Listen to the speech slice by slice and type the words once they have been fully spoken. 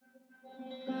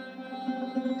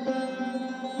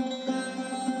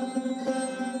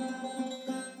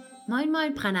Moin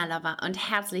moin Prana-Lover und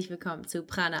herzlich willkommen zu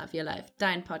Prana of Your Life,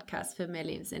 dein Podcast für mehr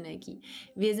Lebensenergie.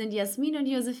 Wir sind Jasmin und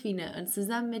Josephine und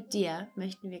zusammen mit dir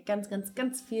möchten wir ganz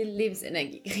viel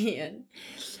Lebensenergie kreieren.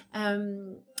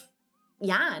 Eine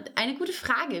gute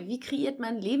Frage. Wie kreiert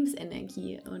man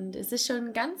Lebensenergie? Und es ist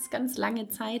schon ganz lange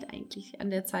Zeit eigentlich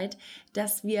an der Zeit,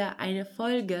 dass wir eine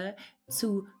Folge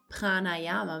zu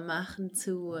PRANAyama machen,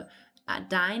 zu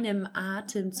deinem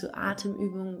Atem, zu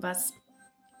Atemübungen. Was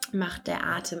macht der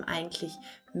Atem eigentlich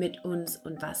mit uns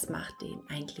und was macht den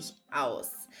eigentlich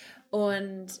aus?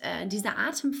 Und diese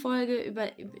Atemfolge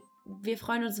wir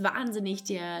freuen uns wahnsinnig,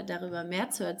 dir darüber mehr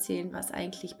zu erzählen, was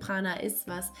eigentlich Prana ist,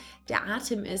 was der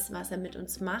Atem ist, was er mit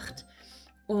uns macht.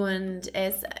 Und er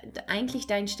ist eigentlich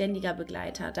dein ständiger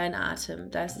Begleiter, dein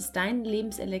Atem. Das ist dein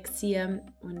Lebenselixier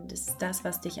und es ist das,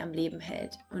 was dich am Leben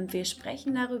hält. Und wir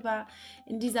sprechen darüber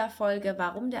in dieser Folge,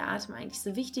 warum der Atem eigentlich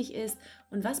so wichtig ist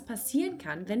und was passieren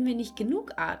kann, wenn wir nicht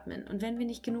genug atmen und wenn wir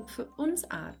nicht genug für uns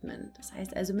atmen. Das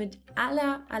heißt also mit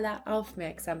aller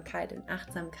Aufmerksamkeit und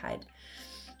Achtsamkeit.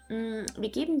 Wir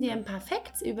geben dir ein paar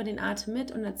Facts über den Atem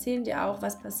mit und erzählen dir auch,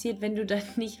 was passiert, wenn du dann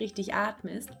nicht richtig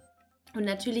atmest. Und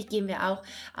natürlich gehen wir auch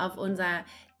auf unser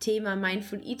Thema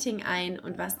Mindful Eating ein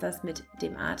und was das mit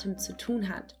dem Atem zu tun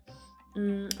hat.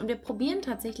 Und wir probieren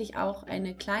tatsächlich auch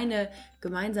eine kleine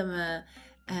gemeinsame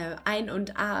Ein-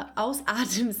 und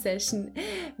Ausatmen-Session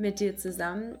mit dir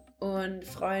zusammen und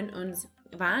freuen uns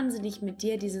wahnsinnig mit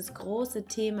dir dieses große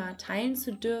Thema teilen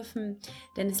zu dürfen,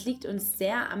 denn es liegt uns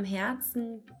sehr am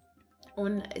Herzen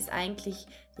und ist eigentlich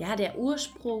der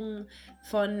Ursprung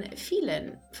von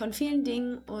vielen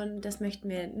Dingen und das möchten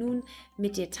wir nun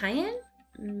mit dir teilen.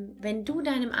 Wenn du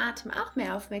deinem Atem auch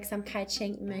mehr Aufmerksamkeit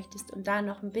schenken möchtest und da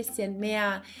noch ein bisschen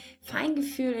mehr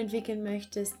Feingefühl entwickeln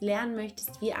möchtest, lernen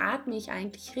möchtest, wie atme ich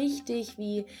eigentlich richtig,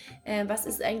 was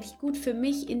ist eigentlich gut für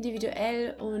mich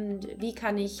individuell und wie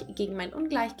kann ich gegen mein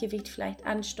Ungleichgewicht vielleicht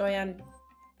ansteuern,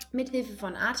 mit Hilfe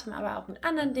von Atem, aber auch mit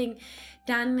anderen Dingen,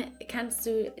 dann kannst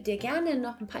du dir gerne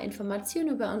noch ein paar Informationen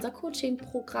über unser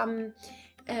Coaching-Programm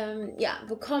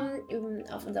bekommen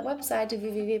auf unserer Webseite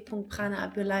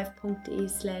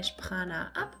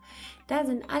www.pranaupyourlife.de/pranaab. Da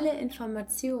sind alle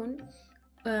Informationen,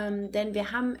 denn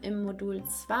wir haben im Modul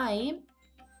 2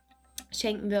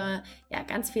 schenken wir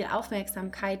ganz viel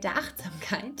Aufmerksamkeit der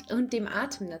Achtsamkeit und dem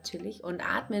Atem natürlich und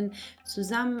atmen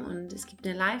zusammen und es gibt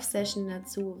eine Live-Session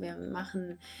dazu. Wir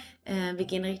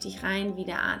gehen richtig rein, wie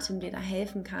der Atem dir da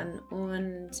helfen kann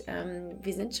und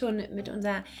wir sind schon mit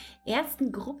unserer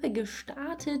ersten Gruppe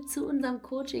gestartet zu unserem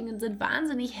Coaching und sind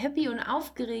wahnsinnig happy und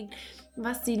aufgeregt,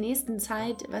 was die nächste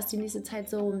Zeit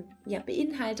so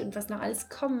beinhaltet und was noch alles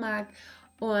kommen mag.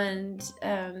 Und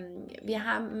wir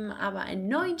haben aber einen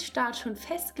neuen Start schon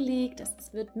festgelegt.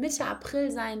 Das wird Mitte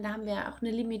April sein. Da haben wir auch eine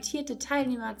limitierte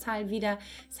Teilnehmerzahl wieder.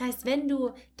 Das heißt, wenn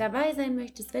du dabei sein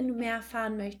möchtest, wenn du mehr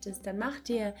erfahren möchtest, dann mach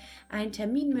dir einen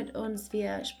Termin mit uns.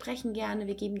 Wir sprechen gerne,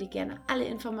 wir geben dir gerne alle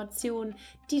Informationen,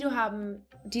 die du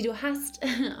hast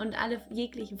und alle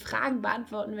jeglichen Fragen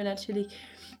beantworten wir natürlich.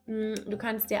 Du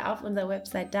kannst dir auf unserer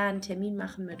Website da einen Termin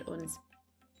machen mit uns.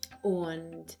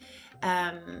 Und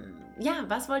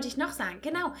was wollte ich noch sagen?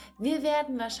 Genau, wir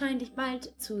werden wahrscheinlich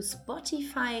bald zu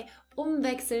Spotify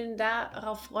umwechseln.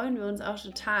 Darauf freuen wir uns auch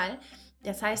total.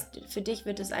 Das heißt, für dich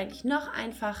wird es eigentlich noch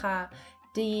einfacher,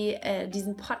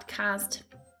 diesen Podcast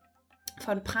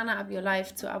von Prana of Your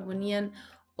Life zu abonnieren.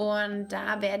 Und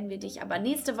da werden wir dich aber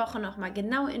nächste Woche nochmal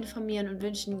genau informieren und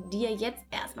wünschen dir jetzt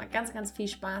erstmal ganz viel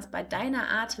Spaß bei deiner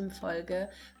Atemfolge,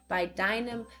 bei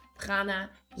deinem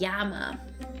PRANAyama.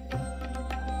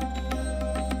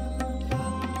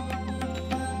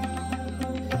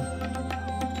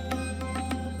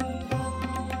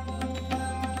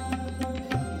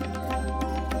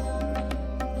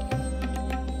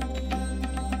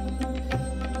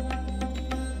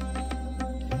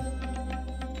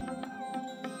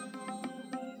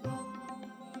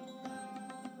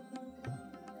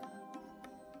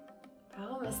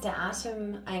 Warum ist der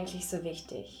Atem eigentlich so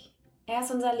wichtig? Er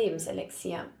ist unser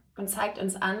Lebenselixier und zeigt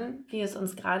uns an, wie es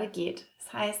uns gerade geht.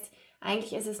 Das heißt,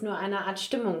 eigentlich ist es nur eine Art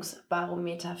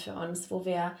Stimmungsbarometer für uns, wo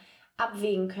wir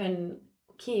abwägen können,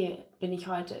 okay, bin ich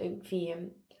heute irgendwie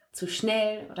zu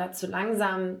schnell oder zu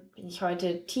langsam? Bin ich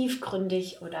heute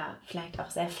tiefgründig oder vielleicht auch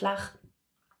sehr flach?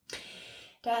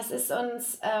 Das ist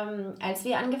uns, als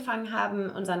wir angefangen haben,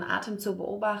 unseren Atem zu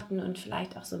beobachten und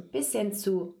vielleicht auch so ein bisschen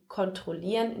zu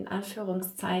kontrollieren, in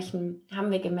Anführungszeichen, haben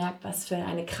wir gemerkt, was für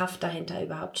eine Kraft dahinter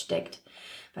überhaupt steckt.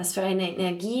 Was für eine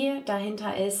Energie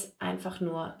dahinter ist, einfach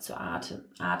nur zu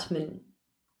atmen.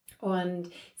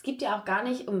 Und es gibt ja auch gar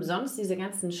nicht umsonst diese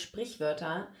ganzen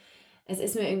Sprichwörter, es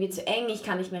ist mir irgendwie zu eng, ich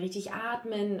kann nicht mehr richtig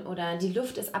atmen oder die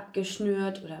Luft ist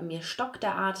abgeschnürt oder mir stockt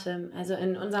der Atem. Also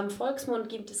in unserem Volksmund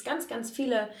gibt es ganz, ganz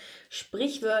viele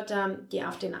Sprichwörter, die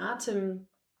auf den Atem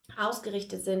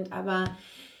ausgerichtet sind, aber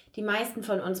die meisten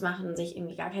von uns machen sich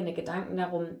irgendwie gar keine Gedanken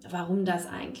darum, warum das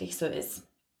eigentlich so ist.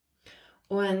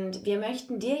 Und wir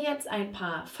möchten dir jetzt ein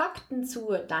paar Fakten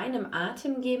zu deinem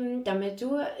Atem geben, damit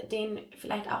du den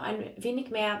vielleicht auch ein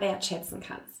wenig mehr wertschätzen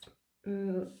kannst.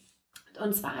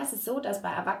 Und zwar ist es so, dass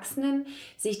bei Erwachsenen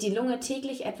sich die Lunge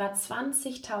täglich etwa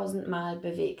 20.000 Mal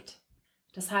bewegt.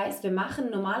 Das heißt, wir machen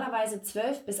normalerweise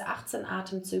 12 bis 18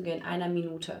 Atemzüge in einer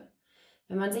Minute.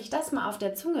 Wenn man sich das mal auf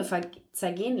der Zunge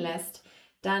zergehen lässt,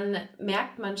 dann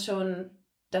merkt man schon,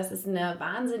 dass es eine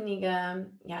wahnsinnige,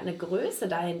 eine Größe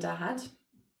dahinter hat,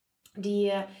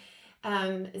 die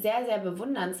sehr, sehr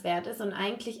bewundernswert ist und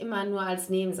eigentlich immer nur als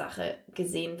Nebensache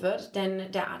gesehen wird,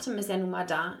 denn der Atem ist ja nun mal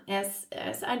da. Er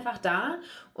ist einfach da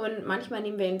und manchmal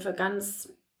nehmen wir ihn für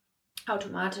ganz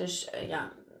automatisch,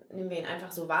 nehmen wir ihn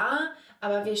einfach so wahr,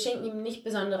 aber wir schenken ihm nicht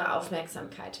besondere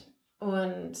Aufmerksamkeit.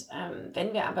 Und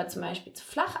wenn wir aber zum Beispiel zu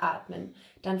flach atmen,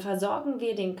 dann versorgen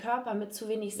wir den Körper mit zu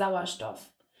wenig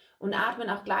Sauerstoff und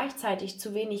atmen auch gleichzeitig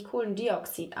zu wenig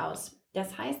Kohlendioxid aus.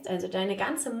 Das heißt also, deine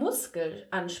ganze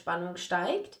Muskelanspannung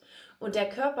steigt und der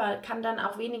Körper kann dann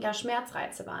auch weniger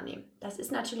Schmerzreize wahrnehmen. Das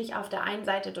ist natürlich auf der einen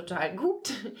Seite total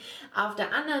gut. Auf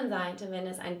der anderen Seite, wenn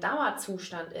es ein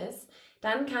Dauerzustand ist,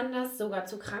 dann kann das sogar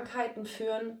zu Krankheiten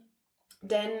führen,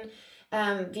 denn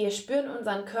wir spüren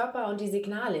unseren Körper und die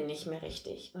Signale nicht mehr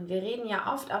richtig. Und wir reden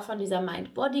ja oft auch von dieser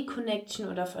Mind-Body-Connection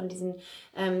oder von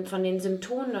den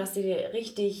Symptomen, was sie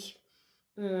richtig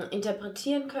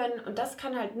interpretieren können. Und das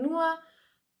kann halt nur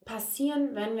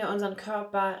passieren, wenn wir unseren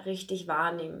Körper richtig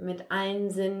wahrnehmen, mit allen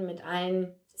Sinnen, mit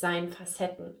allen seinen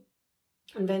Facetten.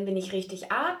 Und wenn wir nicht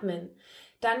richtig atmen,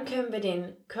 dann können wir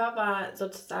den Körper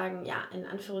sozusagen, in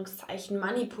Anführungszeichen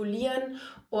manipulieren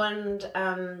und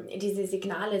diese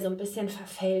Signale so ein bisschen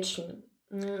verfälschen.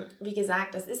 Wie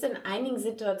gesagt, das ist in einigen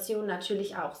Situationen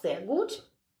natürlich auch sehr gut.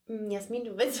 Jasmin,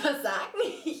 du willst was sagen?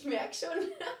 Ich merke schon.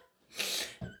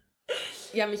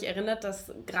 Ja, mich erinnert das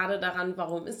gerade daran,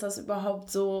 warum ist das überhaupt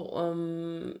so?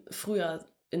 Früher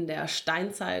in der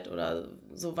Steinzeit oder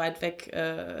so weit weg,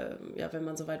 wenn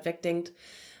man so weit weg denkt,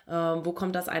 wo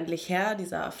kommt das eigentlich her,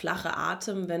 dieser flache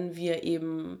Atem, wenn wir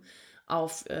eben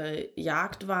auf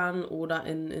Jagd waren oder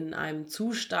in einem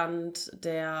Zustand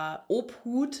der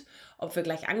Obhut, ob wir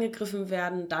gleich angegriffen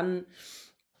werden, dann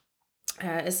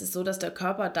ist es so, dass der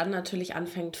Körper dann natürlich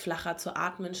anfängt, flacher zu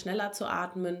atmen, schneller zu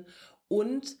atmen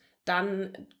und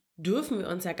dann dürfen wir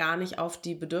uns ja gar nicht auf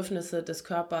die Bedürfnisse des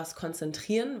Körpers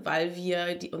konzentrieren, weil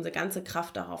wir unsere ganze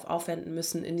Kraft darauf aufwenden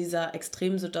müssen, in dieser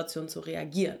Extremsituation zu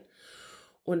reagieren.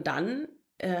 Und dann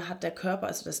ist der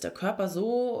Körper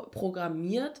so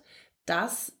programmiert,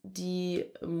 dass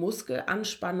die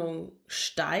Muskelanspannung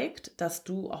steigt, dass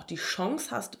du auch die Chance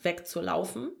hast,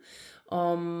 wegzulaufen,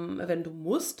 wenn du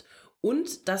musst.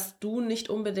 Und dass du nicht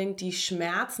unbedingt die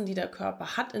Schmerzen, die der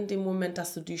Körper hat in dem Moment,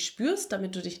 dass du die spürst,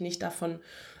 damit du dich nicht davon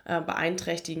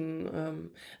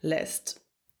beeinträchtigen lässt.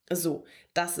 So,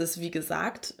 das ist, wie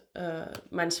gesagt,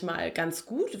 manchmal ganz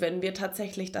gut, wenn wir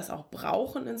tatsächlich das auch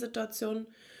brauchen in Situationen.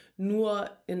 Nur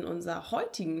in unserer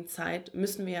heutigen Zeit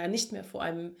müssen wir ja nicht mehr vor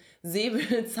einem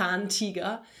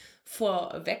Säbelzahntiger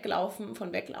weglaufen,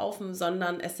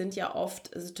 sondern es sind ja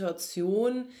oft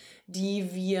Situationen,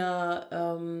 die wir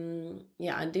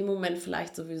in dem Moment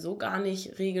vielleicht sowieso gar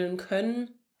nicht regeln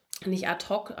können. Nicht ad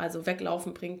hoc, also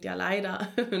weglaufen bringt ja leider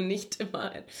nicht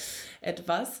immer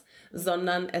etwas,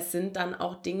 sondern es sind dann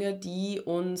auch Dinge, die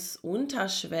uns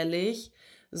unterschwellig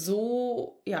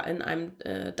so in einem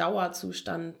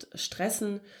Dauerzustand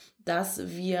stressen, dass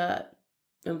wir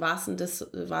im wahrsten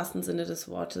Sinne des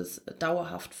Wortes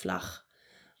dauerhaft flach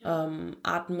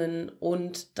atmen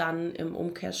und dann im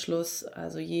Umkehrschluss,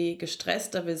 also je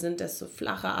gestresster wir sind, desto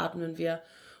flacher atmen wir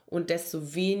und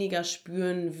desto weniger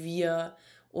spüren wir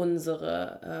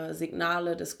unsere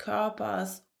Signale des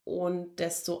Körpers und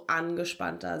desto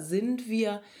angespannter sind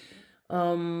wir.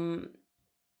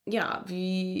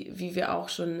 Wie wir auch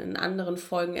schon in anderen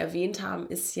Folgen erwähnt haben,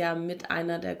 ist ja mit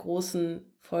einer der großen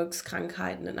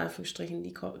Volkskrankheiten, in Anführungsstrichen,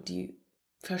 die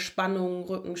Verspannung,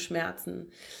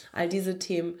 Rückenschmerzen. All diese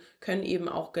Themen können eben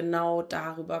auch genau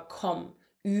darüber kommen,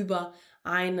 über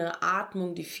eine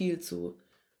Atmung, die viel zu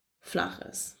flach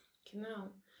ist. Genau.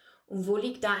 Und wo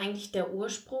liegt da eigentlich der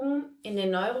Ursprung? In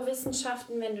den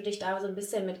Neurowissenschaften, wenn du dich da so ein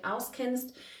bisschen mit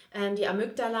auskennst, die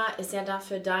Amygdala ist ja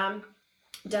dafür da,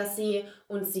 dass sie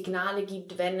uns Signale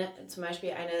gibt, wenn zum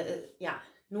Beispiel eine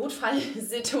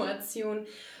Notfallsituation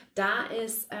da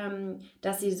ist,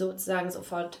 dass sie sozusagen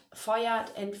sofort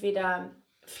feuert, entweder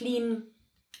fliehen,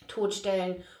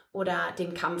 totstellen oder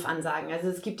den Kampf ansagen. Also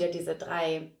es gibt ja diese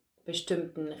 3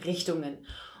 bestimmten Richtungen.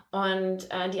 Und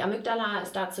die Amygdala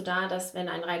ist dazu da, dass wenn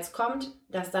ein Reiz kommt,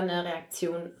 dass dann eine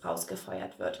Reaktion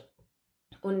rausgefeuert wird.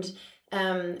 Und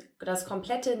das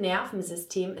komplette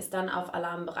Nervensystem ist dann auf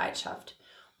Alarmbereitschaft.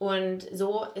 Und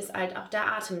so ist halt auch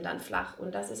der Atem dann flach.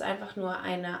 Und das ist einfach nur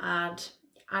eine Art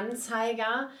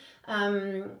Anzeiger,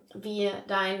 wie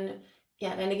deine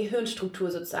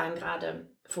Gehirnstruktur sozusagen gerade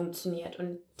funktioniert.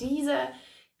 Und diese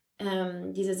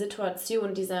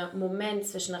Situation, dieser Moment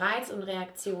zwischen Reiz und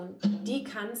Reaktion, die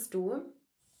kannst du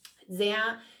sehr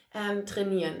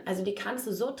trainieren. Also die kannst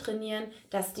du so trainieren,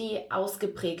 dass die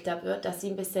ausgeprägter wird, dass sie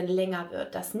ein bisschen länger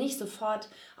wird, dass nicht sofort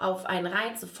auf einen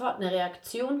Reiz sofort eine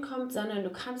Reaktion kommt, sondern du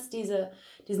kannst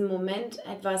diesen Moment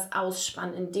etwas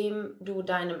ausspannen, indem du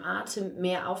deinem Atem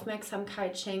mehr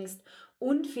Aufmerksamkeit schenkst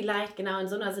und vielleicht genau in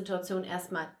so einer Situation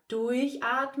erstmal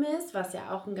durchatmest, was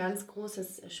ja auch ein ganz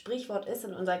großes Sprichwort ist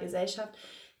in unserer Gesellschaft.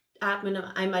 Atmen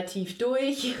einmal tief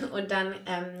durch und dann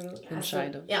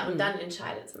entscheide. Dann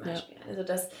entscheide zum Beispiel. Ja. Also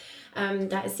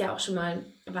da ist ja auch schon mal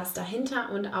was dahinter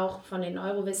und auch von den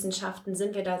Neurowissenschaften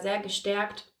sind wir da sehr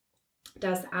gestärkt,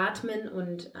 dass Atmen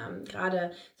und gerade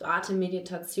so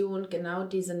Atemmeditation genau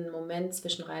diesen Moment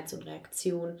zwischen Reiz und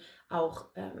Reaktion auch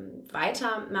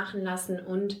weitermachen lassen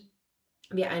und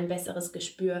wir ein besseres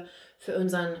Gespür für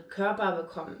unseren Körper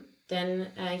bekommen. Denn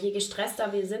je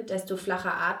gestresster wir sind, desto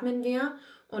flacher atmen wir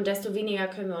und desto weniger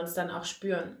können wir uns dann auch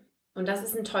spüren. Und das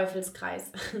ist ein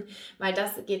Teufelskreis, weil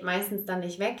das geht meistens dann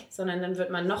nicht weg, sondern dann wird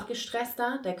man noch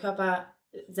gestresster, der Körper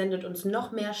sendet uns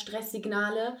noch mehr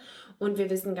Stresssignale und wir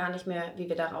wissen gar nicht mehr, wie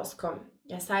wir da rauskommen.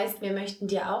 Das heißt, wir möchten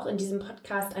dir auch in diesem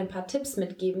Podcast ein paar Tipps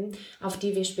mitgeben, auf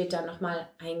die wir später nochmal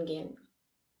eingehen.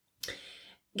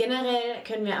 Generell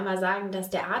können wir aber sagen, dass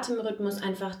der Atemrhythmus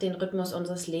einfach den Rhythmus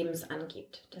unseres Lebens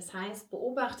angibt. Das heißt,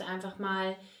 beobachte einfach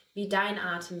mal, wie dein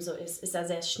Atem so ist. Ist er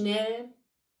sehr schnell?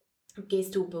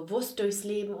 Gehst du bewusst durchs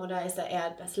Leben oder ist er eher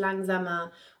etwas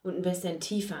langsamer und ein bisschen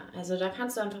tiefer? Also da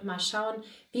kannst du einfach mal schauen,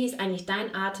 wie ist eigentlich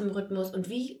dein Atemrhythmus und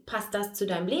wie passt das zu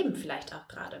deinem Leben vielleicht auch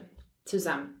gerade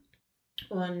zusammen.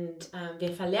 Und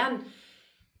wir verlernen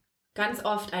ganz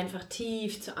oft einfach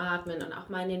tief zu atmen und auch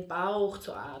mal in den Bauch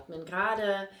zu atmen.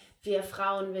 Gerade wir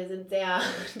Frauen, wir sind sehr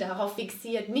darauf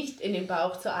fixiert, nicht in den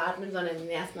Bauch zu atmen, sondern ihn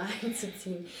erstmal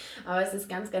einzuziehen. Aber es ist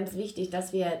ganz, ganz wichtig,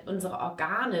 dass wir unsere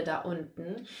Organe da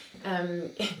unten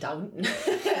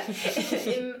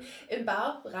im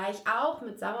Bauchbereich auch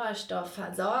mit Sauerstoff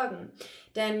versorgen.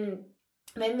 Denn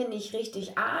wenn wir nicht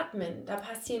richtig atmen, da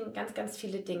passieren ganz, ganz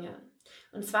viele Dinge.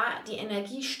 Und zwar, die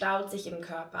Energie staut sich im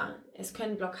Körper. Es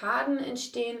können Blockaden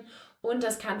entstehen und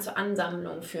das kann zu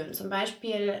Ansammlungen führen. Zum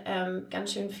Beispiel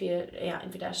ganz schön viel,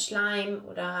 entweder Schleim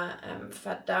oder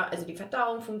also die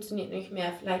Verdauung funktioniert nicht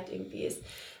mehr. Vielleicht irgendwie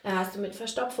hast du mit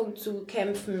Verstopfung zu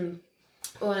kämpfen.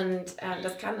 Und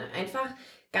das kann einfach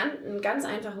eine ganz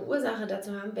einfache Ursache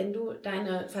dazu haben, wenn du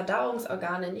deine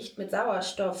Verdauungsorgane nicht mit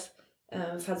Sauerstoff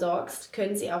versorgst,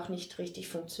 können sie auch nicht richtig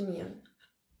funktionieren.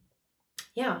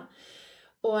 Ja.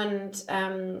 Und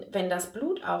wenn das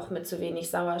Blut auch mit zu wenig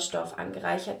Sauerstoff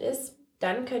angereichert ist,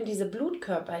 dann können diese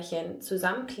Blutkörperchen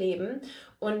zusammenkleben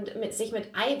und sich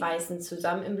mit Eiweißen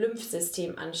zusammen im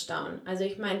Lymphsystem anstauen. Also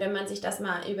ich meine, wenn man sich das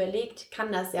mal überlegt,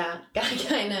 kann das ja gar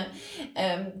keine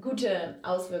gute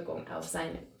Auswirkung auf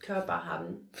seinen Körper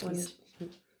haben. Und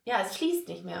ja, es fließt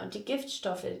nicht mehr und die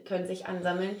Giftstoffe können sich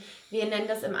ansammeln. Wir nennen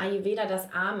das im Ayurveda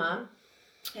das Ama.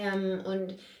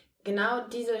 Und genau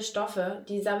diese Stoffe,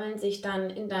 die sammeln sich dann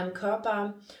in deinem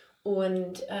Körper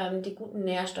und die guten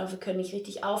Nährstoffe können nicht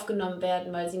richtig aufgenommen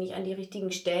werden, weil sie nicht an die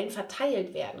richtigen Stellen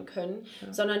verteilt werden können,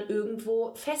 sondern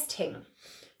irgendwo festhängen.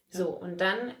 Ja. So, und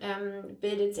dann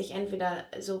bildet sich entweder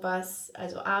sowas,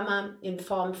 also Ama in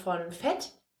Form von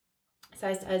Fett. Das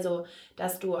heißt also,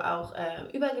 dass du auch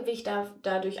Übergewicht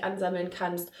dadurch ansammeln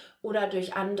kannst oder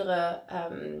durch andere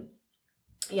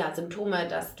Symptome,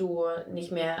 dass du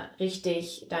nicht mehr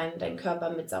richtig deinen Körper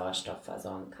mit Sauerstoff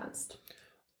versorgen kannst.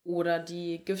 Oder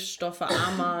die Giftstoffe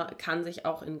Ama kann sich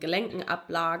auch in Gelenken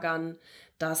ablagern,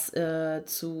 das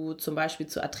zum Beispiel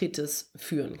zu Arthritis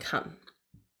führen kann.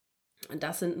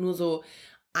 Das sind nur so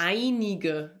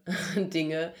einige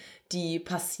Dinge, die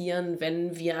passieren,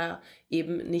 wenn wir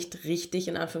eben nicht richtig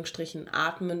in Anführungsstrichen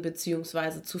atmen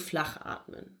bzw. zu flach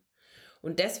atmen.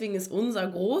 Und deswegen ist unser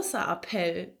großer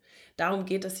Appell, darum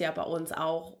geht es ja bei uns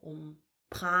auch, um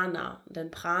Prana. Denn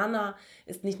Prana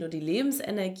ist nicht nur die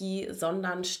Lebensenergie,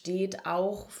 sondern steht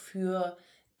auch für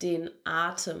den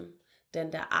Atem.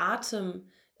 Denn der Atem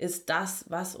ist das,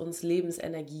 was uns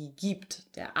Lebensenergie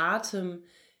gibt. Der Atem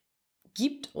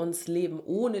gibt uns Leben.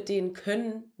 Ohne den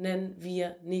können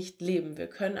wir nicht leben. Wir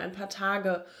können ein paar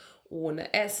Tage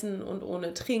ohne Essen und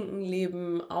ohne Trinken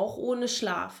leben, auch ohne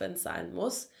Schlaf, wenn es sein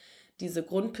muss. Diese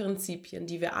Grundprinzipien,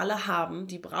 die wir alle haben,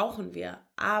 die brauchen wir.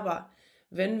 Aber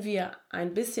wenn wir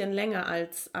ein bisschen länger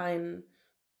als ein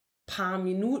paar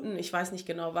Minuten, ich weiß nicht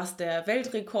genau, was der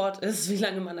Weltrekord ist, wie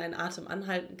lange man einen Atem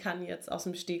anhalten kann jetzt aus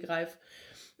dem Stegreif,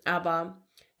 aber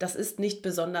das ist nicht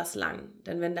besonders lang,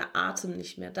 denn wenn der Atem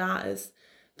nicht mehr da ist,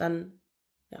 dann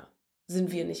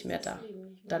sind wir nicht mehr da,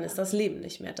 dann ist das Leben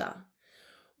nicht mehr da.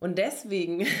 Und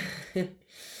deswegen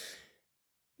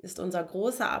ist unser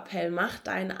großer Appell, mach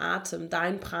deinen Atem,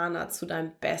 dein Prana zu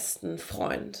deinem besten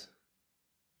Freund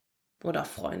oder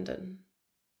Freundin,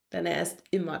 denn er ist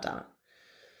immer da.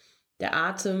 Der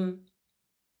Atem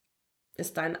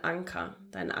ist dein Anker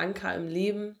im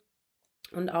Leben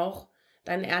und auch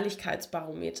dein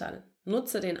Ehrlichkeitsbarometer.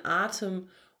 Nutze den Atem,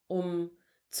 um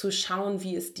zu schauen,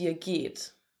 wie es dir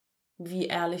geht. Wie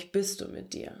ehrlich bist du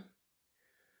mit dir?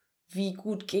 Wie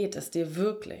gut geht es dir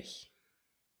wirklich?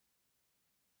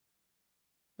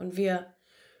 Und wir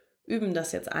üben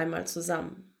das jetzt einmal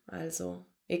zusammen. Also,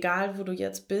 egal wo du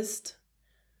jetzt bist,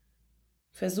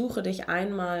 versuche dich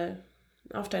einmal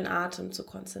auf deinen Atem zu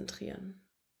konzentrieren.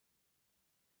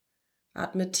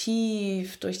 Atme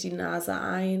tief durch die Nase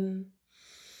ein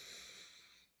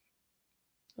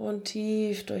und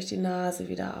tief durch die Nase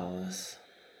wieder aus.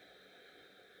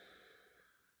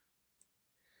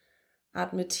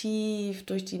 Atme tief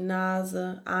durch die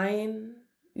Nase ein,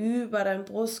 über deinen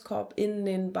Brustkorb in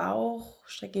den Bauch,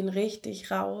 streck ihn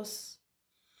richtig raus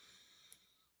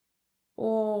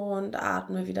und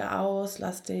atme wieder aus,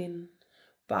 lass die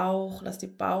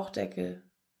Bauchdecke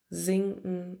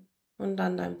sinken und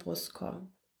dann dein Brustkorb.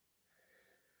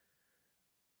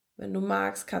 Wenn du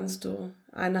magst, kannst du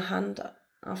eine Hand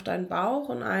auf deinen Bauch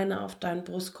und eine auf deinen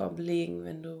Brustkorb legen,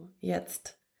 wenn du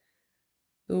jetzt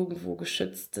irgendwo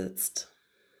geschützt sitzt.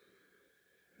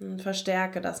 Und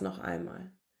verstärke das noch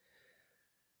einmal.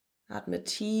 Atme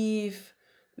tief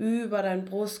über deinen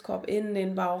Brustkorb in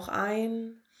den Bauch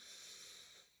ein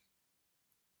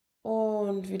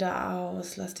und wieder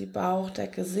aus. Lass die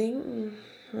Bauchdecke sinken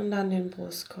und dann den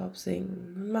Brustkorb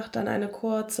sinken. Und mach dann eine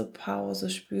kurze Pause,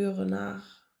 spüre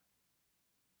nach.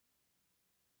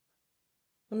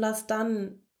 Und lass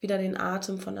dann wieder den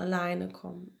Atem von alleine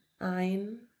kommen.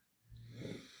 Ein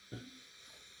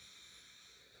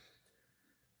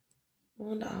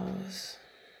und aus.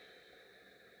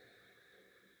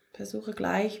 Versuche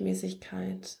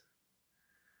Gleichmäßigkeit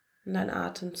in deinen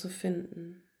Atem zu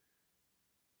finden.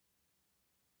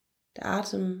 Der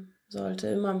Atem sollte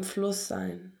immer im Fluss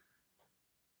sein.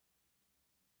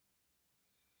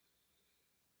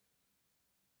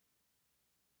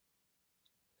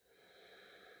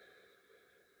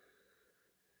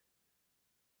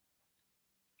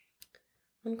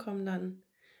 Und komm dann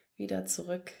wieder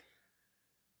zurück.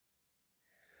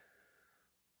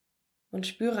 Und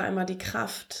spüre einmal die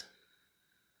Kraft,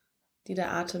 die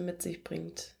der Atem mit sich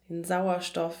bringt. Den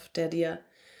Sauerstoff, der dir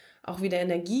auch wieder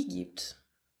Energie gibt.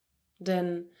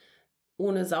 Denn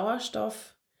ohne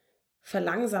Sauerstoff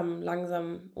verlangsamen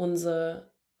langsam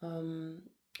unsere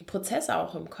Prozesse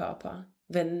auch im Körper,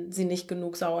 wenn sie nicht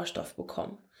genug Sauerstoff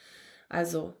bekommen.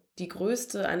 Also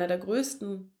einer der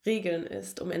größten Regeln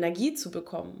ist, um Energie zu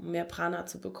bekommen, um mehr Prana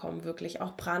zu bekommen, wirklich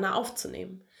auch Prana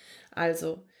aufzunehmen.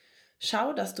 Also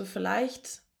schau, dass du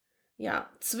vielleicht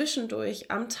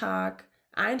zwischendurch am Tag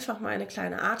einfach mal eine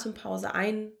kleine Atempause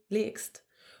einlegst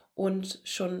und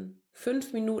schon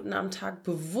 5 Minuten am Tag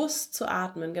bewusst zu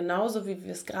atmen, genauso wie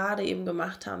wir es gerade eben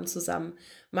gemacht haben zusammen,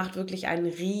 macht wirklich einen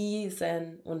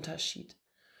riesen Unterschied.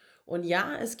 Und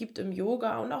ja, es gibt im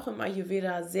Yoga und auch im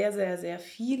Ayurveda sehr, sehr, sehr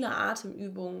viele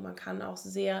Atemübungen. Man kann auch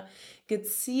sehr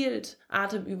gezielt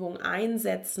Atemübungen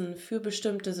einsetzen für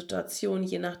bestimmte Situationen,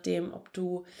 je nachdem, ob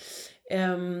du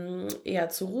eher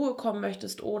zur Ruhe kommen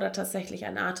möchtest oder tatsächlich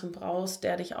einen Atem brauchst,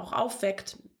 der dich auch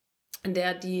aufweckt,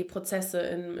 der die Prozesse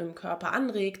im Körper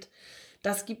anregt.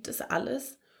 Das gibt es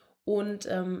alles und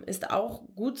ist auch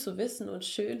gut zu wissen und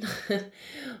schön.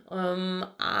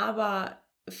 Aber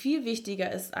viel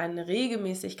wichtiger ist, eine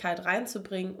Regelmäßigkeit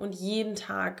reinzubringen und jeden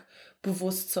Tag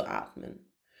bewusst zu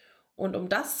atmen. Und um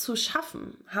das zu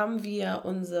schaffen, haben wir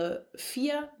unsere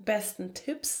 4 besten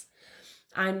Tipps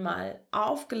einmal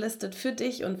aufgelistet für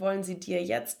dich und wollen sie dir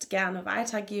jetzt gerne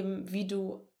weitergeben, wie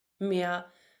du mehr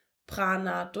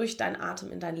Prana durch deinen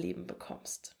Atem in dein Leben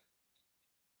bekommst.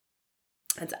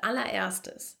 Als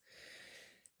allererstes,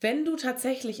 wenn du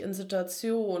tatsächlich in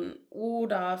Situationen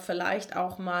oder vielleicht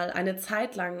auch mal eine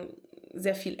Zeit lang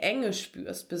sehr viel Enge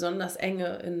spürst, besonders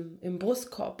Enge im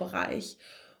Brustkorbbereich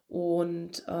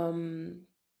und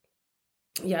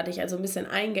ja, dich also ein bisschen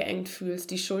eingeengt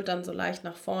fühlst, die Schultern so leicht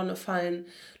nach vorne fallen,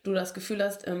 du das Gefühl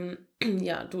hast,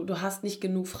 ja, du hast nicht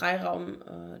genug Freiraum,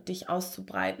 dich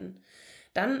auszubreiten,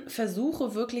 dann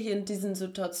versuche wirklich in diesen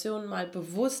Situationen mal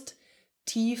bewusst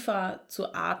tiefer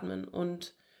zu atmen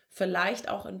und vielleicht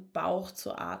auch in den Bauch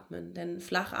zu atmen, denn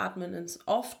Flachatmen ist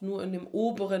oft nur in dem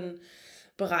oberen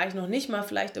Bereich, noch nicht mal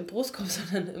vielleicht im Brustkorb,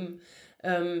 sondern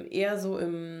eher so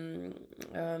im,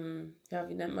 ja,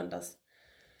 wie nennt man das?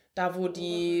 Da, wo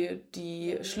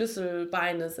die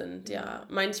Schlüsselbeine sind, ja.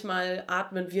 Manchmal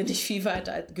atmen wir nicht viel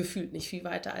weiter, gefühlt nicht viel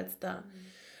weiter als da.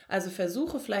 Also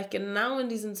versuche vielleicht genau in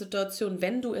diesen Situationen,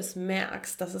 wenn du es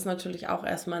merkst, das ist natürlich auch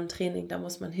erstmal ein Training, da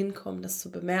muss man hinkommen, das zu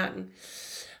bemerken,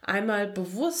 einmal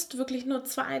bewusst wirklich nur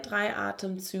 2, 3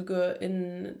 Atemzüge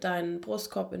in deinen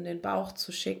Brustkorb, in den Bauch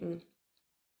zu schicken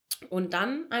und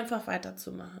dann einfach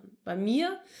weiterzumachen. Bei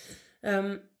mir,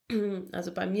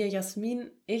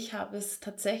 Jasmin, ich habe es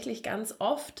tatsächlich ganz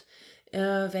oft,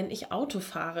 wenn ich Auto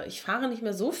fahre. Ich fahre nicht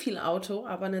mehr so viel Auto,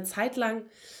 aber eine Zeit lang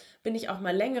bin ich auch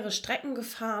mal längere Strecken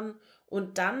gefahren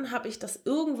und dann habe ich das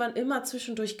irgendwann immer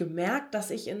zwischendurch gemerkt,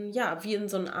 dass ich wie in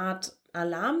so einer Art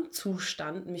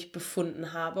Alarmzustand mich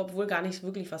befunden habe, obwohl gar nicht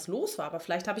wirklich was los war. Aber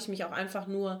vielleicht habe ich mich auch einfach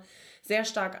nur sehr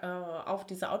stark auf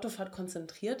diese Autofahrt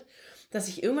konzentriert, dass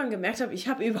ich irgendwann gemerkt habe, ich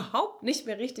habe überhaupt nicht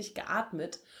mehr richtig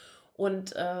geatmet.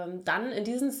 Und dann in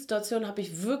diesen Situationen habe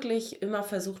ich wirklich immer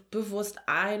versucht, bewusst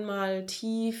einmal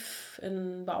tief in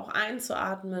den Bauch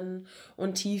einzuatmen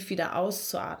und tief wieder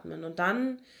auszuatmen. Und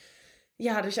dann,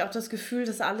 ja, hatte ich auch das Gefühl,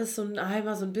 dass alles so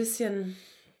einmal so ein bisschen,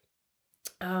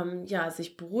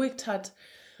 sich beruhigt hat.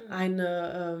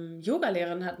 Eine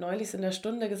Yogalehrerin hat neulich in der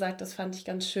Stunde gesagt, das fand ich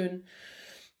ganz schön,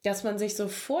 dass man sich so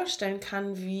vorstellen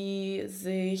kann, wie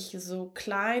sich so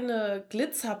kleine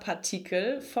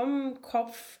Glitzerpartikel vom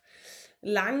Kopf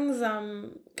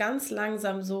ganz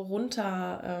langsam so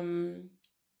runter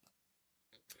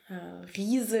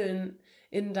rieseln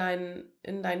in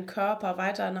deinen Körper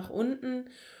weiter nach unten.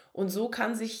 Und so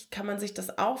kann man sich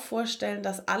das auch vorstellen,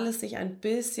 dass alles sich ein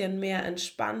bisschen mehr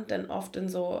entspannt, denn oft in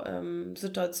so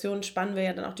Situationen spannen wir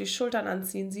ja dann auch die Schultern an,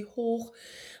 ziehen sie hoch,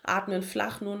 atmen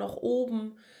flach nur nach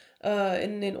oben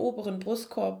in den oberen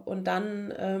Brustkorb und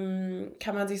dann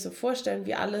kann man sich so vorstellen,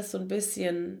 wie alles so ein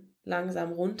bisschen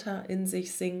langsam runter in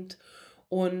sich sinkt.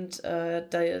 Und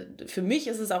für mich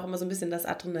ist es auch immer so ein bisschen das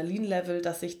Adrenalinlevel,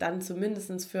 das sich dann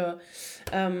zumindest für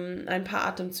ein paar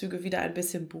Atemzüge wieder ein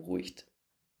bisschen beruhigt.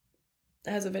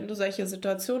 Also wenn du solche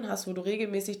Situationen hast, wo du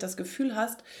regelmäßig das Gefühl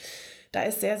hast, da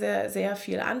ist sehr, sehr, sehr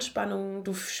viel Anspannung,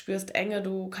 du spürst Enge,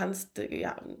 du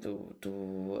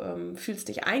fühlst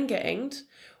dich eingeengt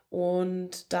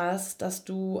und dass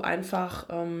du einfach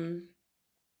 2,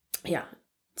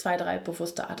 3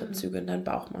 bewusste Atemzüge in deinen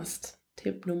Bauch machst.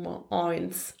 Tipp Nummer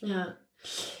 1. Ja,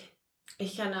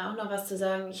 ich kann da auch noch was zu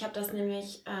sagen. Ich habe das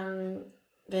nämlich,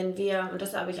 und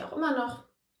das habe ich auch immer noch,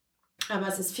 aber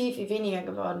es ist viel, viel weniger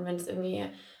geworden, wenn es irgendwie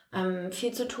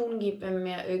viel zu tun gibt, wenn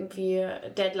wir irgendwie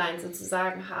Deadlines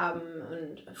sozusagen haben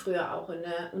und früher auch in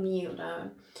der Uni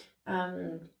oder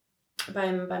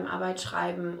beim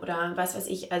Arbeitsschreiben oder was weiß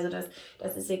ich, also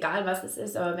das ist egal, was es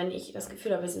ist, aber wenn ich das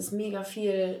Gefühl habe, es ist mega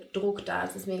viel Druck da,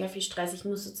 es ist mega viel Stress, ich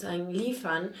muss sozusagen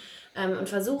liefern und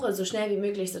versuche so schnell wie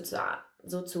möglich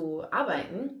so zu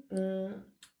arbeiten,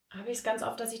 habe ich es ganz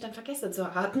oft, dass ich dann vergesse zu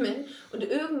atmen und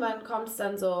irgendwann kommt es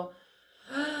dann so,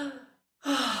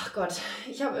 oh Gott,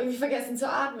 ich habe irgendwie vergessen zu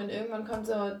atmen. Irgendwann kommt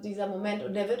so dieser Moment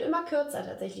und der wird immer kürzer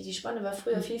tatsächlich. Die Spanne war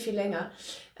früher viel, viel länger,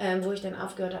 wo ich dann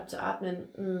aufgehört habe zu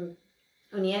atmen.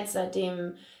 Und jetzt,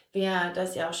 seitdem wir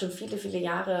das ja auch schon viele, viele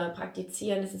Jahre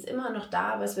praktizieren, ist es immer noch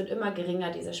da, aber es wird immer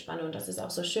geringer, diese Spanne. Und das ist auch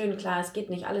so schön. Klar, es geht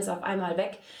nicht alles auf einmal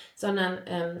weg, sondern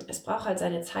es braucht halt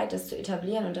seine Zeit, das zu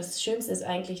etablieren. Und das Schönste ist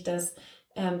eigentlich, das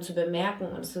zu bemerken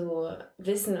und zu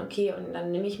wissen, okay, und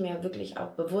dann nehme ich mir wirklich auch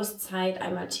bewusst Zeit,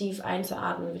 einmal tief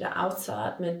einzuatmen, wieder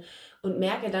auszuatmen und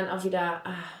merke dann auch wieder,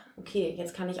 okay,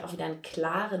 jetzt kann ich auch wieder einen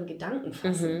klaren Gedanken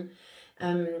fassen.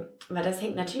 Weil das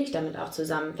hängt natürlich damit auch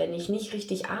zusammen. Wenn ich nicht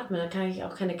richtig atme, dann kann ich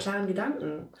auch keine klaren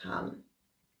Gedanken haben.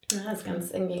 Ja, das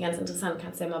ist irgendwie ganz interessant.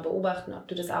 Kannst ja mal beobachten, ob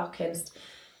du das auch kennst,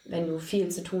 wenn du viel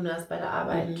zu tun hast bei der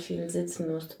Arbeit, viel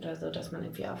sitzen musst oder so, dass man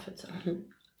irgendwie aufhört zu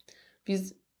atmen. Wie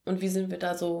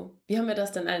haben wir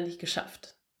das denn eigentlich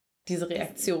geschafft, diese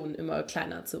Reaktion immer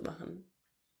kleiner zu machen?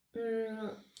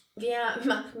 Wir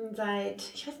machen seit,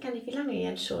 ich weiß gar nicht wie lange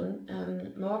jetzt schon,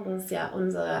 morgens ja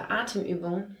unsere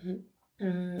Atemübung.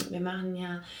 Wir machen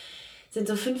sind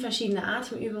so 5 verschiedene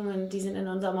Atemübungen, die sind in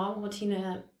unserer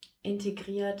Morgenroutine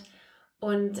integriert.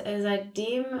 Und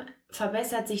seitdem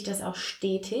verbessert sich das auch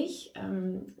stetig,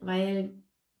 weil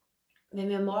wenn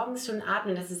wir morgens schon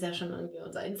atmen, das ist ja schon irgendwie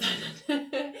unser Insider.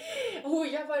 Oh,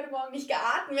 ich habe heute Morgen nicht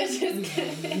geatmet.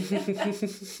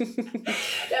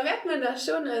 Da merkt man das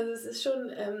schon. Also es ist schon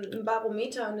ein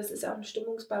Barometer und es ist auch ein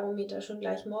Stimmungsbarometer schon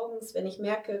gleich morgens, wenn ich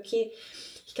merke, okay,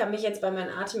 ich kann mich jetzt bei meinen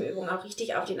Atemübungen auch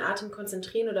richtig auf den Atem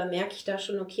konzentrieren oder merke ich da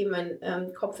schon, okay,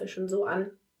 mein Kopf ist schon so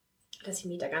an, dass ich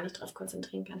mich da gar nicht drauf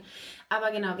konzentrieren kann.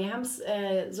 Aber genau, wir haben es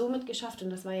somit geschafft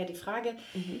und das war ja die Frage,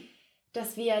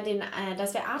 dass wir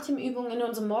Atemübungen in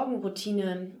unsere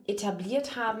Morgenroutine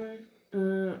etabliert haben,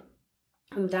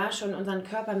 um da schon unseren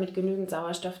Körper mit genügend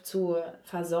Sauerstoff zu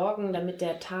versorgen, damit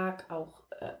der Tag auch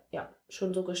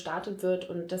schon so gestartet wird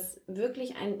und das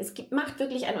wirklich macht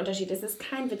wirklich einen Unterschied. Es ist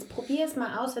kein Witz. Probier es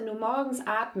mal aus, wenn du morgens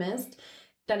atmest,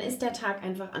 dann ist der Tag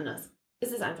einfach anders.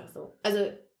 Es ist einfach so. Also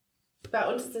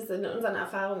bei uns ist es in unseren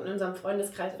Erfahrungen, in unserem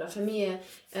Freundeskreis oder Familie,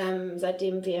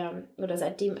 seitdem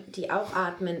die auch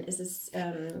atmen, ist es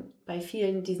bei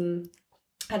vielen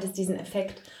hat es diesen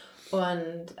Effekt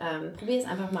und probier es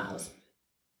einfach mal aus.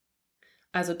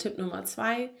 Also Tipp Nummer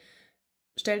 2,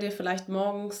 stell dir vielleicht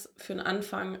morgens für den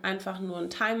Anfang einfach nur einen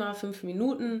Timer, 5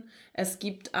 Minuten. Es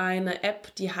gibt eine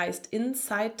App, die heißt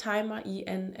Insight Timer,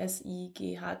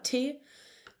 INSIGHT.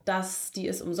 Die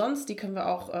ist umsonst, die können wir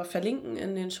auch verlinken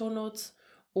in den Shownotes.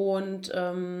 Und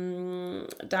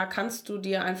da kannst du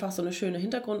dir einfach so eine schöne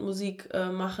Hintergrundmusik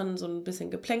machen, so ein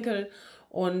bisschen Geplänkel.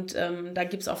 Und da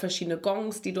gibt es auch verschiedene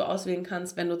Gongs, die du auswählen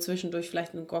kannst, wenn du zwischendurch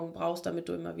vielleicht einen Gong brauchst, damit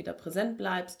du immer wieder präsent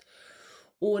bleibst.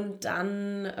 Und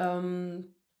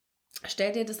dann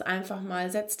stell dir das einfach mal,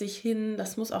 setz dich hin.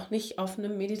 Das muss auch nicht auf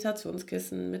einem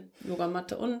Meditationskissen mit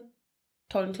Yogamatte und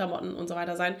tollen Klamotten und so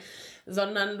weiter sein,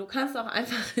 sondern du kannst auch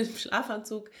einfach im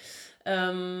Schlafanzug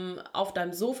auf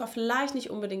deinem Sofa, vielleicht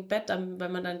nicht unbedingt Bett, weil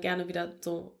man dann gerne wieder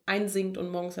so einsinkt und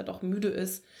morgens ja doch müde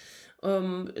ist,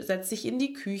 setz dich in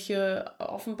die Küche,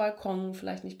 auf den Balkon,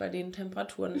 vielleicht nicht bei den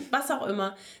Temperaturen, was auch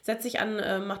immer, setz dich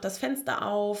an, mach das Fenster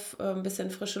auf, ein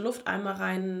bisschen frische Luft einmal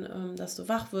rein, dass du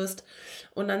wach wirst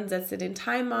und dann setz dir den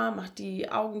Timer, mach die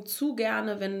Augen zu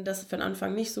gerne, wenn das für den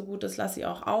Anfang nicht so gut ist, lass sie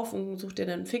auch auf und such dir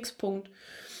einen Fixpunkt.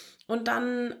 Und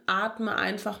dann atme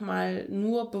einfach mal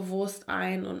nur bewusst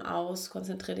ein und aus,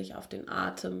 konzentriere dich auf den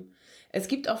Atem. Es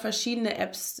gibt auch verschiedene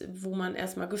Apps, wo man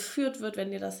erstmal geführt wird,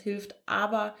 wenn dir das hilft,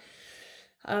 aber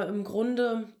im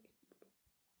Grunde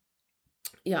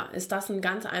ist das ein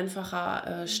ganz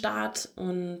einfacher Start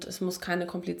und es muss keine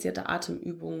komplizierte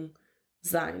Atemübung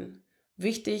sein.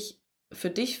 Wichtig für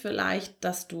dich vielleicht,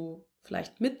 dass du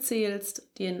vielleicht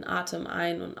mitzählst, den Atem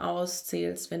ein- und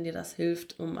auszählst, wenn dir das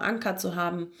hilft, um Anker zu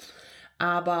haben.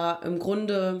 Aber im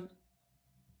Grunde,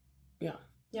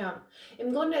 Ja,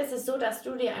 im Grunde ist es so, dass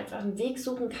du dir einfach einen Weg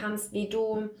suchen kannst, wie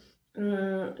du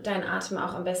deinen Atem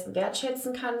auch am besten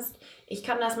wertschätzen kannst. Ich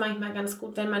kann das manchmal ganz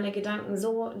gut, wenn meine Gedanken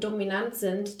so dominant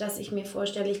sind, dass ich mir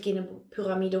vorstelle, ich gehe eine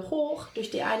Pyramide hoch,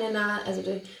 durch die eine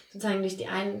sozusagen durch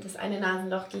das eine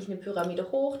Nasenloch gehe ich eine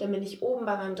Pyramide hoch, dann bin ich oben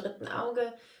bei meinem dritten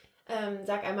Auge,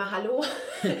 sag einmal Hallo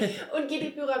und gehe die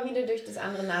Pyramide durch das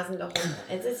andere Nasenloch runter.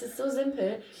 Also es ist so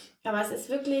simpel, aber es ist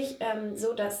wirklich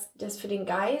so, dass das für den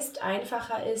Geist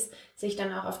einfacher ist, sich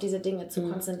dann auch auf diese Dinge zu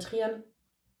konzentrieren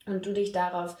und du dich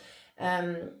darauf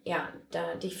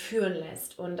dich führen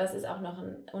lässt. Und das ist auch noch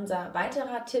unser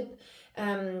weiterer Tipp,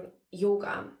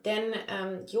 Yoga. Denn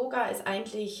Yoga ist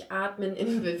eigentlich Atmen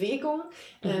in Bewegung.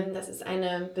 Das ist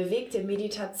eine bewegte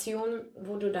Meditation,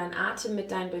 wo du deinen Atem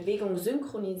mit deinen Bewegungen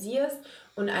synchronisierst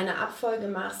und eine Abfolge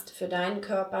machst für deinen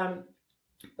Körper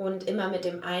und immer mit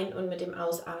dem Ein- und mit dem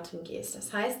Ausatmen gehst.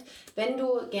 Das heißt, wenn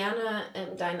du gerne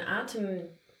deinen Atem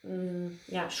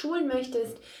schulen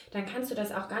möchtest, dann kannst du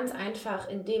das auch ganz einfach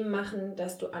in dem machen,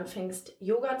 dass du anfängst,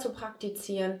 Yoga zu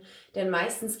praktizieren. Denn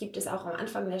meistens gibt es auch am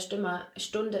Anfang der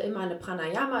Stunde immer eine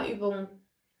PRANAyama-Übung,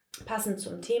 passend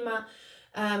zum Thema.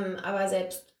 Aber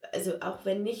auch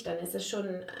wenn nicht, dann ist es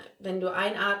schon, wenn du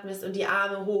einatmest und die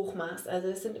Arme hoch machst. Also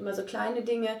es sind immer so kleine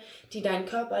Dinge, die deinen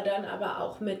Körper dann aber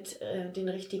auch mit den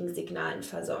richtigen Signalen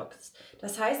versorgst.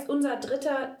 Das heißt, unser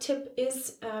dritter Tipp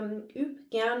ist,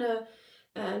 üb gerne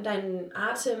deinen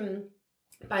Atem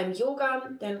beim Yoga,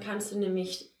 dann kannst du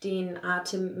nämlich den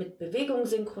Atem mit Bewegung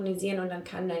synchronisieren und dann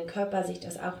kann dein Körper sich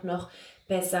das auch noch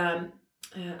besser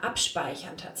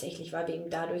abspeichern tatsächlich, weil wir ihm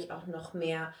dadurch auch noch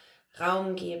mehr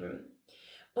Raum geben.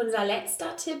 Unser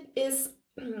letzter Tipp ist,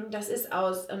 das ist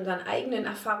aus unseren eigenen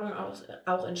Erfahrungen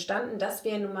auch entstanden, dass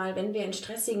wir nun mal, wenn wir in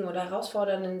stressigen oder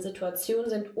herausfordernden Situationen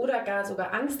sind oder gar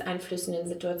sogar angsteinflößenden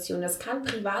Situationen, das kann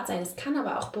privat sein, es kann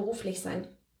aber auch beruflich sein,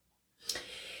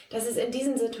 dass es in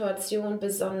diesen Situationen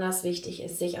besonders wichtig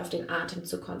ist, sich auf den Atem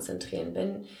zu konzentrieren.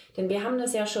 Denn wir haben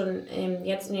das ja schon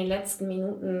jetzt in den letzten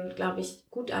Minuten, glaube ich,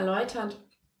 gut erläutert.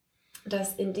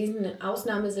 dass in diesen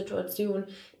Ausnahmesituationen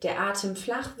der Atem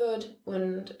flach wird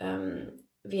und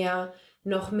wir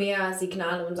noch mehr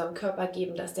Signale unserem Körper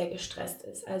geben, dass der gestresst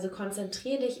ist. Also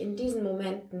konzentriere dich in diesen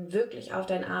Momenten wirklich auf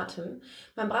deinen Atem.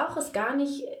 Man braucht es gar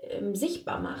nicht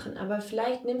sichtbar machen, aber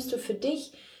vielleicht nimmst du für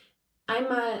dich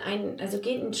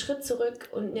geh einen Schritt zurück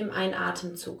und nimm einen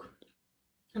Atemzug.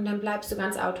 Und dann bleibst du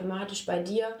ganz automatisch bei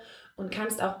dir und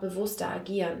kannst auch bewusster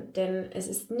agieren. Denn es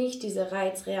ist nicht das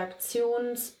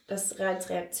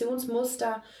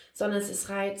Reizreaktionsmuster, sondern es ist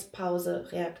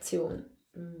Reiz-Pause-Reaktion.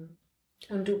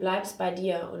 Und du bleibst bei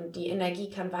dir und die Energie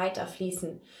kann weiter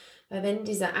fließen. Weil wenn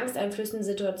diese angsteinflößenden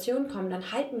Situationen kommen,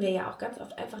 dann halten wir ja auch ganz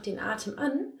oft einfach den Atem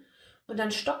an und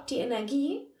dann stockt die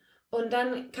Energie und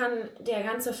dann kann der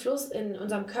ganze Fluss in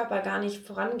unserem Körper gar nicht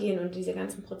vorangehen und diese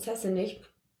ganzen Prozesse nicht.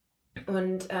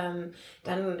 Und dann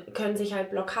können sich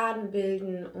halt Blockaden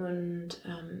bilden und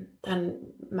dann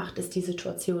macht es die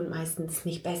Situation meistens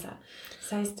nicht besser.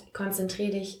 Das heißt,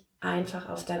 konzentriere dich einfach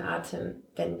auf deinen Atem,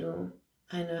 wenn du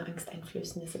eine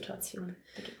angsteinflößende Situation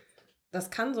beginnst.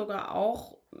 Das kann sogar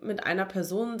auch mit einer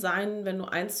Person sein, wenn du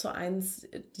 1:1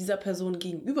 dieser Person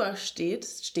gegenüber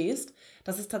stehst.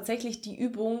 Das ist tatsächlich die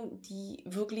Übung, die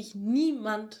wirklich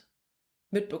niemand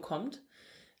mitbekommt.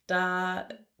 Da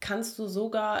kannst du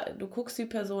guckst die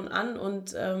Person an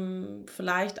und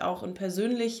vielleicht auch in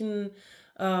persönlichen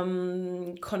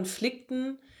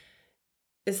Konflikten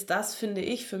ist das, finde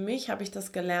ich, für mich habe ich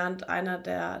das gelernt, einer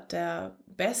der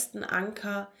besten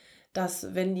Anker,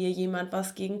 dass wenn dir jemand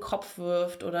was gegen den Kopf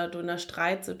wirft oder du in einer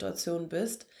Streitsituation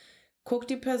bist, guck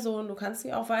die Person, du kannst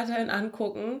sie auch weiterhin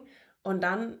angucken und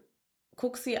dann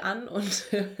guck sie an und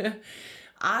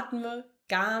atme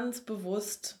ganz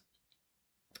bewusst.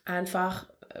 Einfach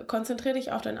konzentriere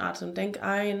dich auf deinen Atem, denk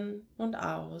ein und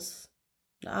aus.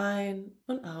 Ein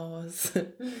und aus.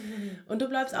 Und du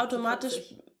bleibst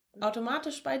automatisch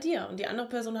bei dir und die andere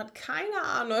Person hat keine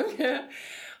Ahnung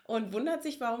und wundert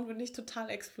sich, warum du nicht total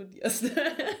explodierst.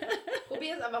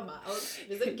 Probier es einfach mal aus.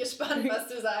 Wir sind gespannt, was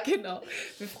du sagst. Genau,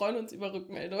 wir freuen uns über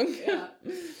Rückmeldung. Ja.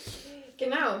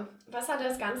 Genau. Was hat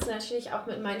das Ganze natürlich auch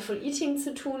mit Mindful Eating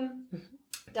zu tun?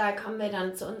 Da kommen wir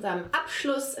dann zu unserem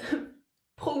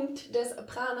Abschlusspunkt des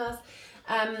Pranas.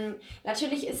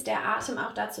 Natürlich ist der Atem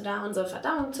auch dazu da, unsere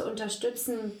Verdauung zu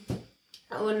unterstützen.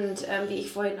 Und wie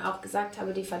ich vorhin auch gesagt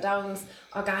habe, die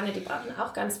Verdauungsorgane, die brauchen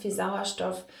auch ganz viel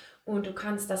Sauerstoff. Und du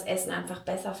kannst das Essen einfach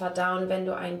besser verdauen, wenn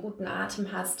du einen guten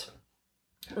Atem hast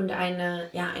und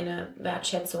eine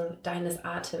Wertschätzung deines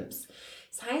Atems.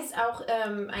 Das heißt auch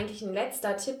eigentlich ein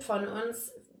letzter Tipp von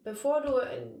uns, bevor du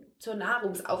zur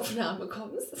Nahrungsaufnahme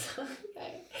kommst,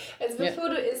 bevor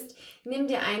du isst, nimm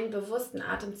dir einen bewussten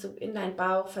Atemzug in deinen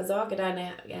Bauch, versorge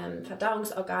deine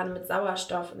Verdauungsorgane mit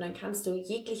Sauerstoff und dann kannst du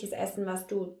jegliches Essen, was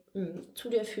du zu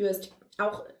dir führst,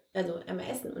 auch einmal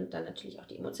essen und dann natürlich auch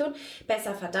die Emotionen,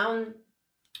 besser verdauen.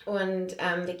 Und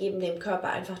wir geben dem Körper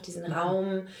einfach diesen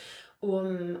Raum,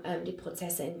 um die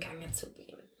Prozesse in Gange zu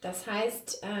bringen. Das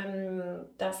heißt,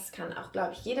 das kann auch,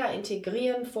 glaube ich, jeder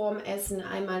integrieren vorm Essen,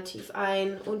 einmal tief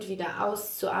ein und wieder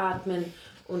auszuatmen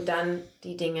und dann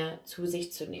die Dinge zu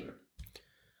sich zu nehmen.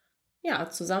 Ja,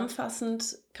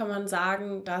 zusammenfassend kann man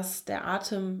sagen, dass der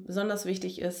Atem besonders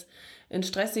wichtig ist in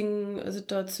stressigen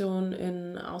Situationen,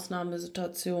 in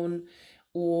Ausnahmesituationen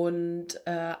und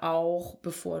auch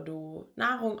bevor du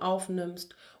Nahrung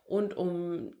aufnimmst. Und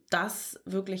um das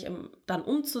wirklich dann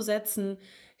umzusetzen,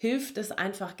 hilft es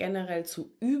einfach generell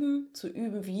zu üben,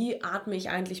 wie atme ich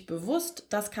eigentlich bewusst.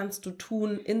 Das kannst du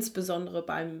tun, insbesondere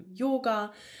beim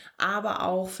Yoga, aber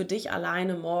auch für dich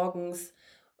alleine morgens.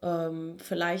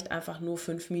 Vielleicht einfach nur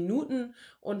 5 Minuten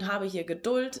und habe hier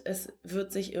Geduld. Es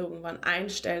wird sich irgendwann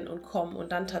einstellen und kommen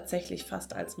und dann tatsächlich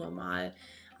fast als normal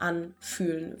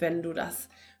anfühlen, wenn du das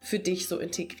für dich so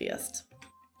integrierst.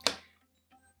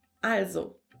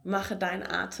 Also, mache deinen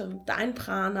Atem, dein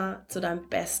Prana zu deinem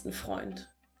besten Freund.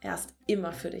 Er ist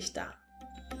immer für dich da.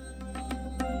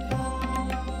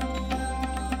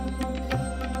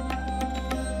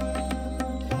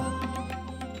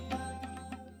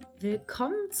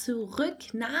 Willkommen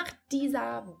zurück nach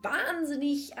dieser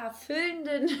wahnsinnig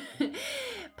erfüllenden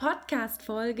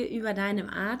Podcast-Folge über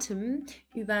deinem Atem,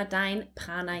 über dein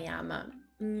Pranayama.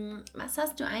 Was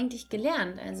hast du eigentlich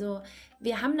gelernt? Also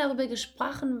wir haben darüber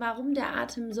gesprochen, warum der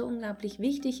Atem so unglaublich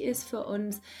wichtig ist für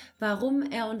uns, warum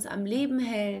er uns am Leben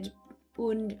hält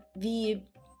und wie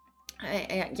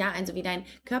dein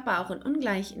Körper auch in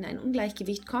ein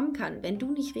Ungleichgewicht kommen kann, wenn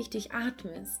du nicht richtig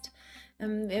atmest.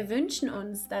 Wir wünschen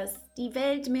uns, dass die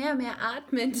Welt mehr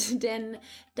atmet, denn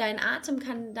dein Atem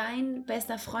kann dein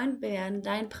bester Freund werden,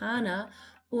 dein Prana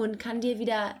und kann dir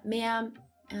wieder mehr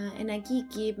Energie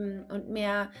geben und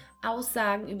mehr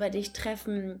Aussagen über dich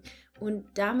treffen. Und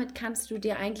damit kannst du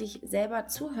dir eigentlich selber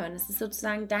zuhören. Es ist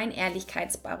sozusagen dein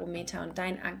Ehrlichkeitsbarometer und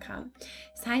dein Anker.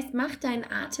 Das heißt, mach deinen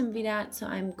Atem wieder zu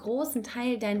einem großen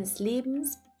Teil deines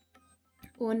Lebens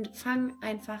und fang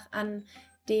einfach an,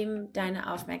 dem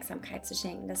deine Aufmerksamkeit zu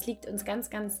schenken. Das liegt uns ganz,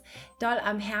 ganz doll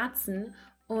am Herzen.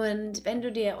 Und wenn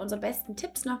du dir unsere besten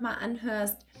Tipps nochmal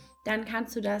anhörst, dann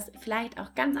kannst du das vielleicht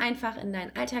auch ganz einfach in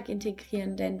deinen Alltag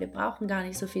integrieren, denn wir brauchen gar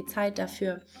nicht so viel Zeit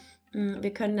dafür.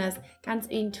 Wir können das ganz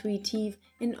intuitiv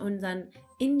in unseren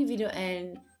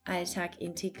individuellen Alltag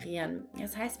integrieren.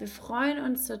 Das heißt, wir freuen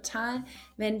uns total,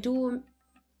 wenn du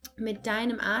mit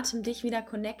deinem Atem dich wieder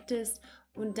connectest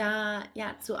und da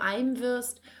zu einem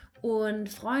wirst, und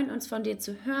freuen uns von dir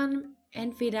zu hören.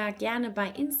 Entweder gerne bei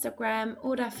Instagram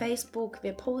oder Facebook.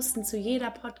 Wir posten zu jeder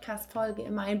Podcast-Folge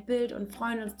immer ein Bild und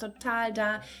freuen uns total,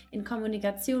 da in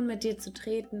Kommunikation mit dir zu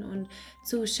treten und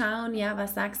zu schauen,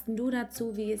 was sagst du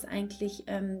dazu? Wie ist eigentlich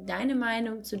deine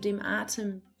Meinung zu dem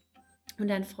Atem? Und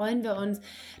dann freuen wir uns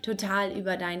total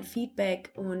über dein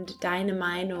Feedback und deine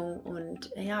Meinung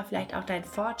und vielleicht auch dein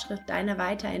Fortschritt, deine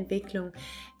Weiterentwicklung,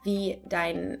 wie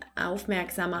dein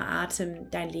aufmerksamer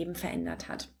Atem dein Leben verändert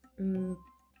hat.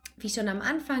 Wie schon am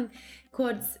Anfang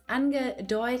kurz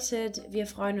angedeutet, wir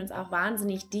freuen uns auch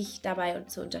wahnsinnig, dich dabei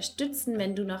zu unterstützen.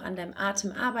 Wenn du noch an deinem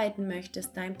Atem arbeiten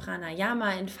möchtest, dein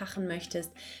Pranayama entfachen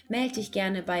möchtest, melde dich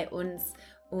gerne bei uns.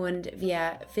 Und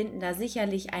wir finden da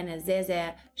sicherlich eine sehr,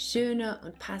 sehr schöne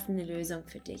und passende Lösung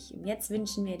für dich. Und jetzt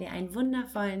wünschen wir dir einen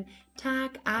wundervollen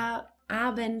Tag,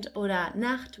 Abend oder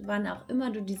Nacht, wann auch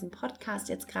immer du diesen Podcast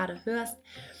jetzt gerade hörst.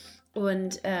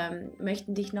 Und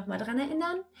möchten dich nochmal daran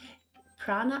erinnern,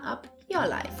 Prana up your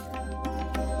life.